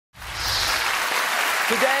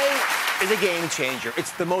Today is a game changer.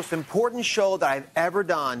 It's the most important show that I've ever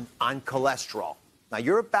done on cholesterol. Now,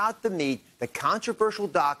 you're about to meet the controversial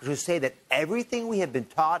doctors who say that everything we have been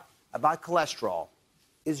taught about cholesterol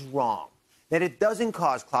is wrong, that it doesn't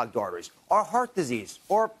cause clogged arteries or heart disease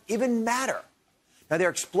or even matter. Now, their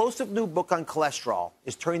explosive new book on cholesterol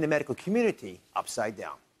is turning the medical community upside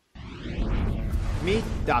down. Meet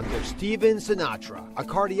Dr. Stivenom Sinatrom, a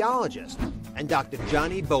cardiologist, and Dr.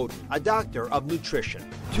 Džoni Bodenom, a doctor of nutrition.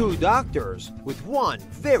 Two doctors with one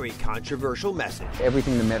very controversial message.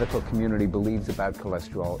 Everything the medical community believes about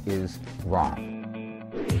cholesterol is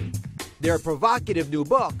wrong. Their provocative new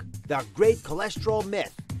book, The Great Cholesterol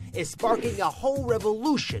Myth, is sparking a whole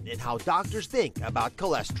revolution in how doctors think about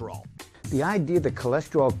cholesterol. The idea that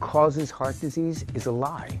cholesterol causes heart disease is a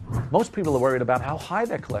lie. Most people are worried about how high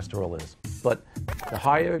their cholesterol is, but the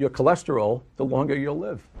higher your cholesterol, the longer you'll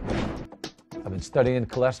live. I've been studying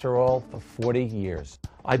cholesterol for 40 years.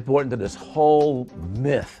 I bought into this whole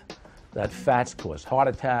myth that fats cause heart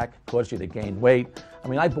attack, cause you to gain weight. I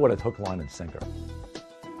mean, I bought it hook, line, and sinker.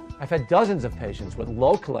 I've had dozens of patients with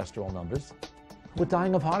low cholesterol numbers who were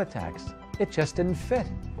dying of heart attacks. It just didn't fit.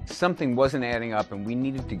 Something wasn't adding up, and we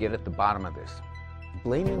needed to get at the bottom of this.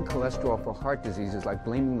 Blaming cholesterol for heart disease is like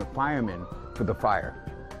blaming the firemen for the fire.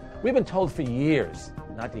 We've been told for years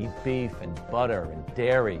not to eat beef and butter and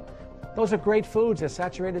dairy. Those are great foods, they're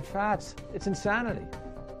saturated fats. It's insanity.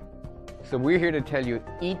 So we're here to tell you,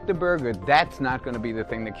 eat the burger. That's not going to be the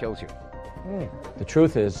thing that kills you. The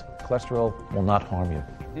truth is, cholesterol will not harm you.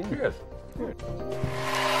 Cheers.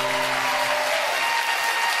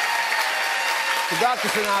 So Dr.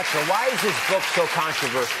 Sinatrom, why is this book so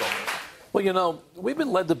controversial? Well, you know, we've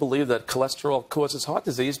been led to believe that cholesterol causes heart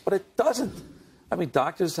disease, but it doesn't. I mean,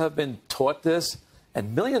 doctors have been taught this,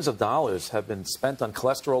 and millions of dollars have been spent on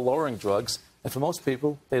cholesterol-lowering drugs, and for most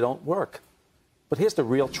people, they don't work. But here's the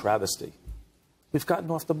real travesty. We've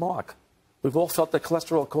gotten off the mark. We've all felt that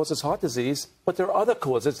cholesterol causes heart disease, but there are other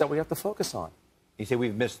causes that we have to focus on. You say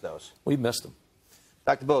we've missed those. We've missed them.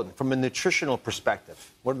 Dr. Bodenom, from a nutritional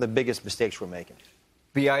perspective, what are the biggest mistakes we're making?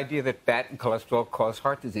 The idea that fat and cholesterol cause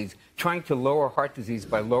heart disease. Trying to lower heart disease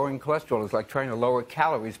by lowering cholesterol is like trying to lower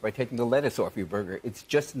calories by taking the lettuce off your burger. It's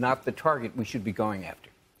just not the target we should be going after.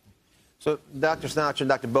 So Dr. Sinatrom and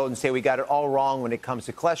Dr. Bodenom say we got it all wrong when it comes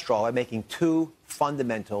to cholesterol by making two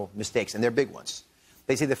fundamental mistakes, and they're big ones.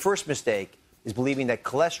 They say the first mistake is believing that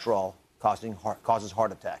cholesterol causes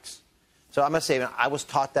heart attacks. So I'm going to say, I was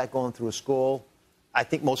taught that going through school. I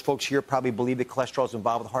think most folks here probably believe that cholesterol is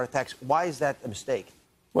involved with heart attacks. Why is that a mistake?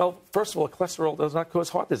 Well, first of all, cholesterol does not cause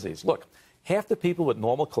heart disease. Look, half the people with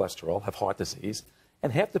normal cholesterol have heart disease,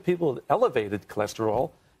 and half the people with elevated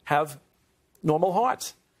cholesterol have normal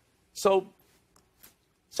hearts. So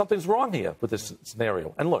something's wrong here with this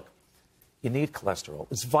scenario. And look, you need cholesterol.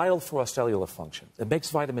 It's vital for our cellular function. It makes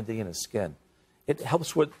vitamin D in the skin. It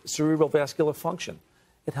helps with cerebral vascular function.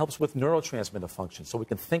 It helps with neurotransmitter function so we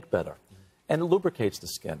can think better. And it lubricates the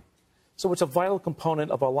skin. So it's a vital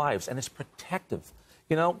component of our lives, and it's protective.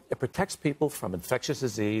 You know, it protects people from infectious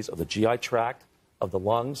disease of the GI tract, of the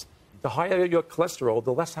lungs. The higher your cholesterol,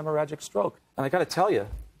 the less hemorrhagic stroke. And I got to tell you,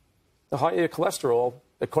 the higher your cholesterol,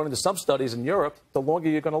 according to some studies in Europe, the longer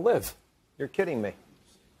you're going to live. You're kidding me.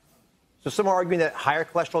 So some are arguing that higher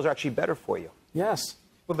cholesterols are actually better for you. Yes.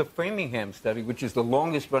 Well, the Framingham study, which is the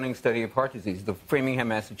longest-running study of heart disease, the Framingham,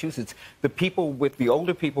 Massachusetts, the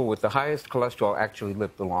older people with the highest cholesterol actually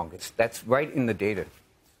live the longest. That's right in the data.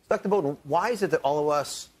 Dr. Bodenom, why is it that all of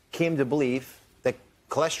us came to believe that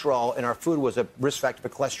cholesterol in our food was a risk factor for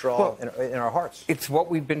cholesterol in our hearts? It's what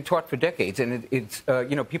we've been taught for decades, and you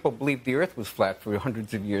know, people believed the Earth was flat for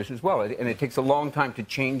hundreds of years as well, and it takes a long time to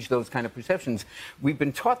change those kind of perceptions. We've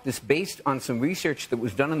been taught this based on some research that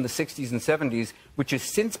was done in the 60s and 70s, which has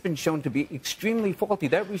since been shown to be extremely faulty.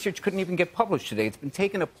 That research couldn't even get published today. It's been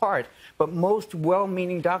taken apart, but most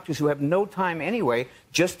well-meaning doctors who have no time anyway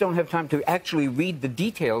just don't have time to actually read the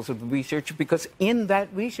details of the research, because in that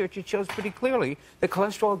research it shows pretty clearly that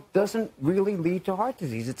cholesterol doesn't really lead to heart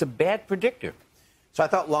disease. It's a bad predictor. So I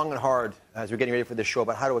thought long and hard as we're getting ready for this show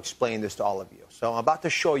about how to explain this to all of you. So I'm about to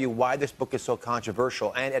show you why this book is so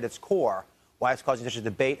controversial and at its core, why it's causing such a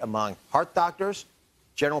debate among heart doctors,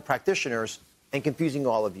 general practitioners, and confusing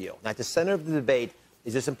all of you. Now, at the center of the debate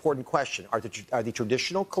is this important question. Are the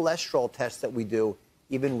traditional cholesterol tests that we do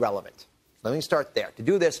even relevant? Let me start there. To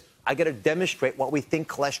do this, I got to demonstrate what we think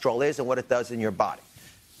cholesterol is and what it does in your body.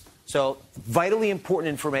 So, vitally important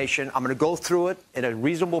information. I'm going to go through it at a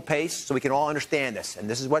reasonable pace so we can all understand this. And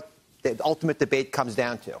this is what the ultimate debate comes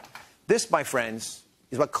down to. This, my friends,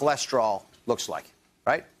 is what cholesterol looks like,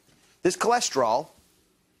 right? This cholesterol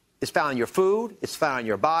It's found in your food. It's found in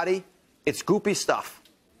your body. It's goopy stuff.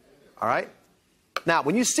 All right? Now,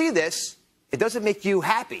 when you see this, it doesn't make you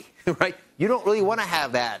happy, right? You don't really want to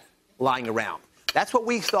have that lying around. That's what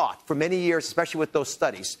we thought for many years, especially with those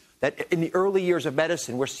studies, that in the early years of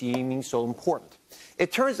medicine were seeming so important.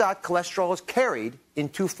 It turns out cholesterol is carried in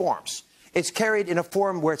two forms. It's carried in a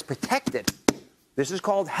form where it's protected. This is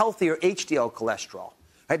called healthy or HDL cholesterol.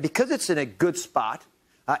 Right? Because it's in a good spot,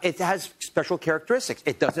 it has special characteristics.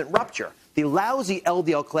 It doesn't rupture. The lousy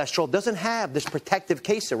LDL cholesterol doesn't have this protective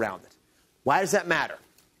case around it. Why does that matter?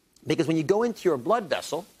 Because when you go into your blood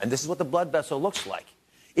vessel, and this is what the blood vessel looks like,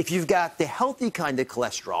 if you've got the healthy kind of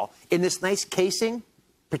cholesterol in this nice casing,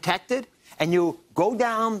 protected, and you go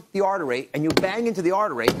down the artery and you bang into the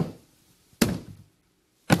artery,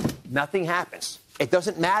 nothing happens. It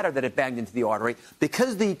doesn't matter that it banged into the artery.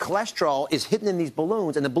 Because the cholesterol is hidden in these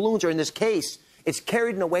balloons, and the balloons are in this case, it's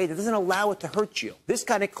carried in a way that doesn't allow it to hurt you. This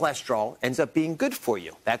kind of cholesterol ends up being good for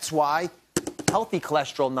you. That's why healthy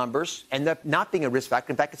cholesterol numbers end up not being a risk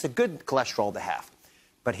factor. In fact, it's a good cholesterol to have.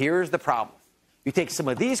 But here's the problem. You take some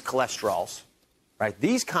of these cholesterols, right,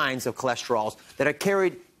 these kinds of cholesterols that are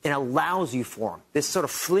carried in a lousy form, this sort of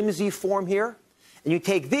flimsy form here, and you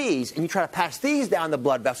take these and you try to pass these down the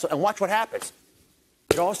blood vessel, and watch what happens.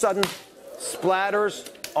 It all of a sudden splatters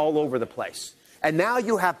all over the place. And now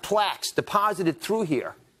you have plaques deposited through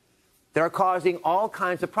here that are causing all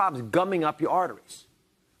kinds of problems, gumming up your arteries.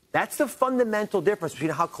 That's the fundamental difference between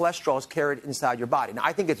how cholesterol is carried inside your body. Now,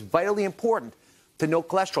 I think it's vitally important to know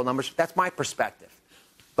cholesterol numbers. That's my perspective.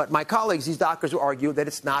 But my colleagues, these doctors, will argue that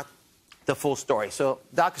it's not the full story. So,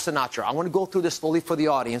 Dr. Sinatrom, I want to go through this slowly for the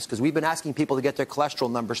audience because we've been asking people to get their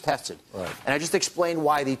cholesterol numbers tested. Right. And I just explained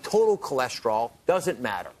why the total cholesterol doesn't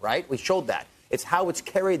matter, right? We showed that. It's how it's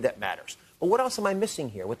carried that matters. But what else am I missing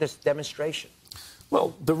here with this demonstration?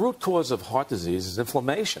 Well, the root cause of heart disease is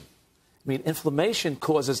inflammation. I mean, inflammation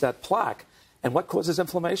causes that plaque. And what causes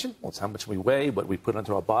inflammation? Well, it's how much we weigh, what we put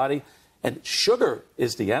into our body. And sugar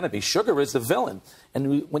is the enemy. Sugar is the villain.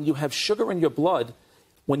 And when you have sugar in your blood,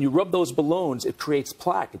 when you rub those balloons, it creates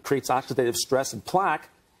plaque. It creates oxidative stress and plaque.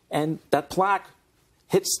 And that plaque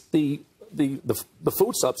hits the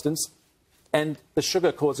food substance, and the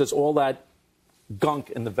sugar causes all that gunk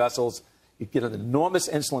in the vessels. You get an enormous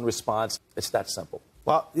insulin response. It's that simple.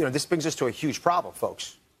 Well, you know, this brings us to a huge problem,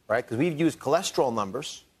 folks, right? Because we've used cholesterol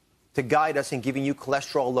numbers to guide us in giving you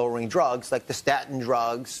cholesterol-lowering drugs, like the statin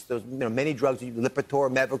drugs, those, you know, many drugs, Lipitor,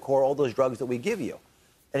 Mevacor, all those drugs that we give you.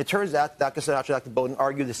 And it turns out, Dr. Sinatrom, Dr. Boden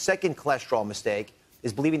argue the second cholesterol mistake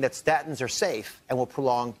is believing that statins are safe and will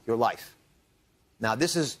prolong your life. Now,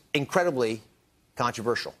 this is incredibly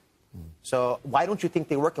controversial. So why don't you think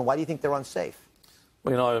they work, and why do you think they're unsafe?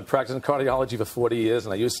 Well, you know, I've been practicing cardiology for 40 years,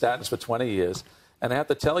 and I used statins for 20 years. And I have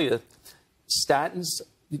to tell you, statins,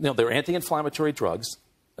 you know, they're anti-inflammatory drugs.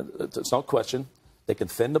 It's no question. They can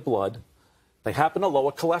thin the blood. They happen to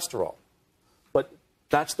lower cholesterol. But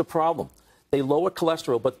that's the problem. They lower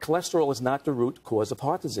cholesterol, but cholesterol is not the root cause of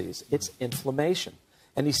heart disease. It's inflammation.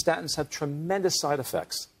 And these statins have tremendous side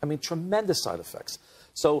effects. I mean, tremendous side effects.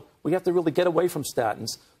 So we have to really get away from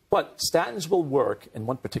statins. But statins will work in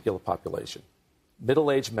one particular population.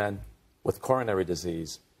 Middle-aged men with coronary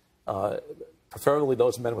disease, preferably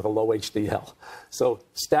those men with a low HDL. So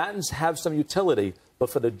statins have some utility, but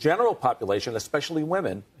for the general population, especially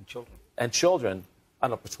women and children, I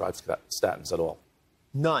don't prescribe statins at all.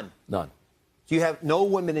 None? None. Do you have no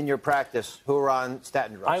women in your practice who are on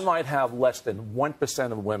statin drugs? I might have less than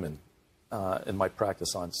 1% of women in my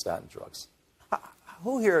practice on statin drugs.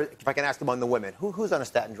 Who here, if I can ask among the women, who's on a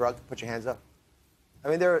statin drug? Put your hands up. I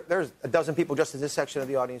mean, there's a dozen people just in this section of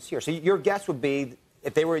the audience here. So your guess would be,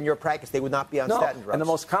 if they were in your practice, they would not be on statin drugs. And the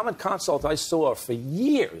most common consult I saw for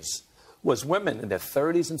years was women in their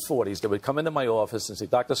 30s and 40s that would come into my office and say,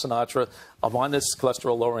 Dr. Sinatrom, I'm on this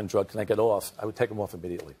cholesterol-lowering drug. Can I get off? I would take them off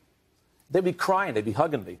immediately. They'd be crying. They'd be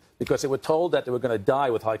hugging me because they were told that they were going to die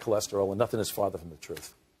with high cholesterol, and nothing is farther from the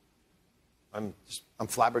truth. I'm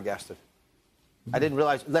flabbergasted. I didn't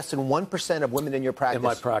realize less than 1% of women in your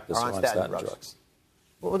practice, are on statin drugs.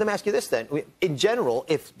 Well, let me ask you this then. In general,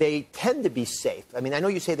 if they tend to be safe, I mean, I know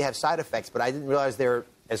you say they have side effects, but I didn't realize they're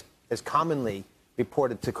as commonly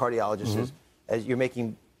reported to cardiologists as you're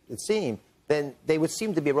making it seem, then they would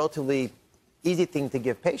seem to be a relatively easy thing to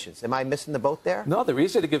give patients. Am I missing the boat there? No, they're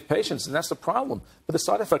easy to give patients, and that's the problem. But the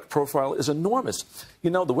side effect profile is enormous.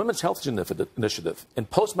 You know, the Women's Health Initiative in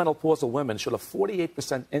postmenopausal women showed a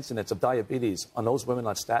 48% incidence of diabetes on those women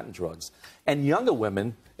on statin drugs. And younger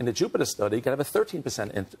women in the Jupiter study can have a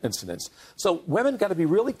 13% incidence. So women got to be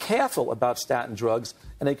really careful about statin drugs,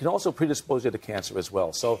 and they can also predispose you to cancer as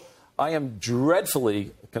well. So I am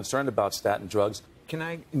dreadfully concerned about statin drugs. Can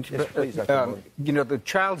I Yes, please, Dr. you know, the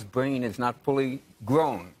child's brain is not fully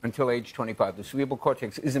grown until age 25. The cerebral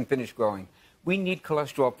cortex isn't finished growing. We need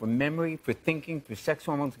cholesterol for memory, for thinking, for sex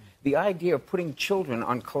hormones. The idea of putting children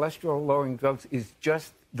on cholesterol-lowering drugs is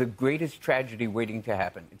just the greatest tragedy waiting to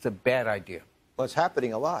happen. It's a bad idea. Well, it's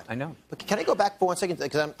happening a lot. I know. But can I go back for 1 second?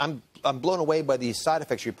 Because I'm blown away by these side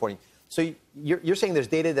effects you're reporting. So you're saying there's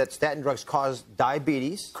data that statin drugs cause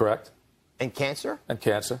diabetes. Correct. And cancer? And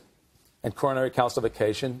cancer. And coronary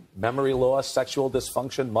calcification, memory loss, sexual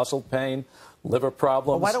dysfunction, muscle pain, liver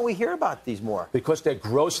problems. Well, why don't we hear about these more? Because they're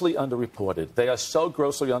grossly underreported. They are so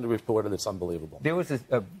grossly underreported, it's unbelievable. There was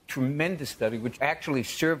a tremendous study which actually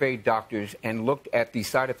surveyed doctors and looked at the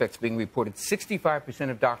side effects being reported.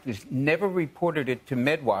 65% of doctors never reported it to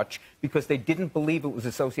MedWatch because they didn't believe it was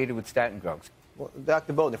associated with statin drugs. Well,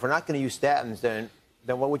 Dr. Bodenom, if we're not going to use statins, then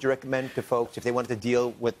what would you recommend to folks if they wanted to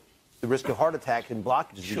deal with the risk of heart attack and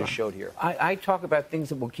blockages you just showed here? I talk about things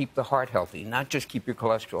that will keep the heart healthy, not just keep your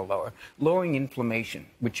cholesterol lower. Lowering inflammation,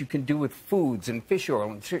 which you can do with foods and fish oil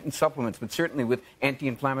and certain supplements, but certainly with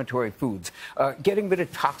anti-inflammatory foods. Getting rid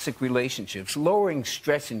of toxic relationships, lowering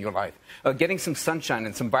stress in your life, getting some sunshine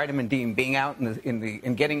and some vitamin D and being out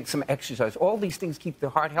and getting some exercise. All these things keep the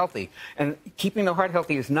heart healthy. And keeping the heart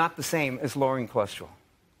healthy is not the same as lowering cholesterol.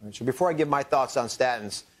 So before I give my thoughts on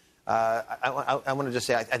statins, I want to just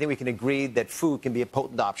say I think we can agree that food can be a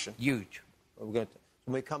potent option. Huge. When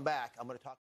we come back, I'm going to talk.